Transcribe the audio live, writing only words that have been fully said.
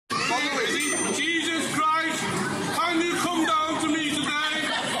Jesus Christ, can you come down to me today?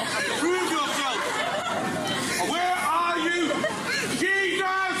 Prove yourself. Where are you,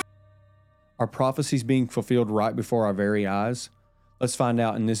 Jesus? Are prophecies being fulfilled right before our very eyes? Let's find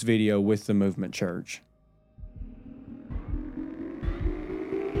out in this video with the Movement Church.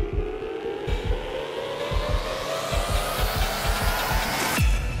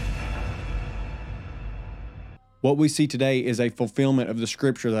 What we see today is a fulfillment of the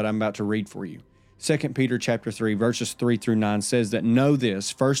scripture that I'm about to read for you. 2 Peter chapter 3, verses 3 through 9 says that, "Know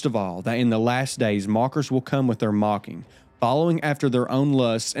this, first of all, that in the last days mockers will come with their mocking, following after their own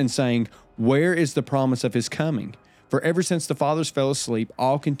lusts, and saying, 'Where is the promise of his coming?' For ever since the fathers fell asleep,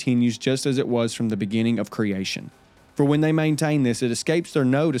 all continues just as it was from the beginning of creation. For when they maintain this, it escapes their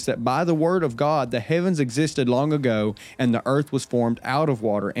notice that by the word of God the heavens existed long ago, and the earth was formed out of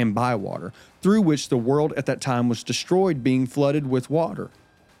water and by water, through which the world at that time was destroyed, being flooded with water.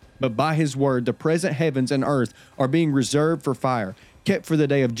 But by his word the present heavens and earth are being reserved for fire, kept for the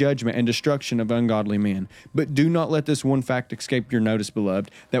day of judgment and destruction of ungodly men. But do not let this one fact escape your notice, beloved,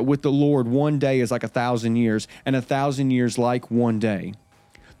 that with the Lord 1 day is like 1,000 years, and 1,000 years like 1 day.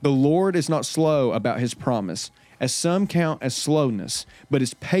 The Lord is not slow about his promise, as some count as slowness, but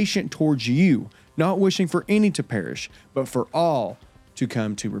is patient towards you, not wishing for any to perish, but for all to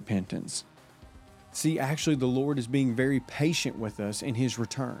come to repentance." See, actually, the Lord is being very patient with us in his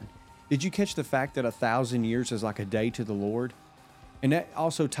return. Did you catch the fact that 1,000 years is like a day to the Lord? And that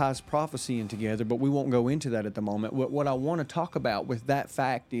also ties prophecy in together, but we won't go into that at the moment. What I want to talk about with that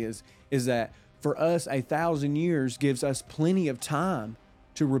fact is that for us, 1,000 years gives us plenty of time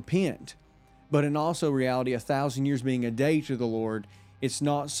to repent. But in also reality, 1,000 years being a day to the Lord, it's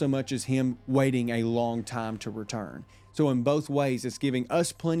not so much as him waiting a long time to return. So in both ways, it's giving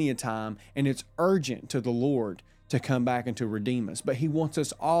us plenty of time, and it's urgent to the Lord to come back and to redeem us. But he wants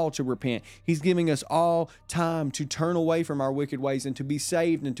us all to repent. He's giving us all time to turn away from our wicked ways and to be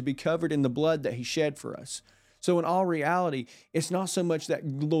saved and to be covered in the blood that he shed for us. So in all reality, it's not so much that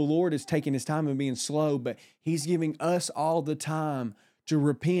the Lord is taking his time and being slow, but he's giving us all the time to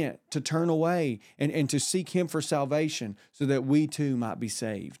repent, to turn away, and to seek him for salvation so that we too might be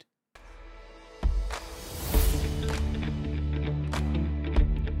saved.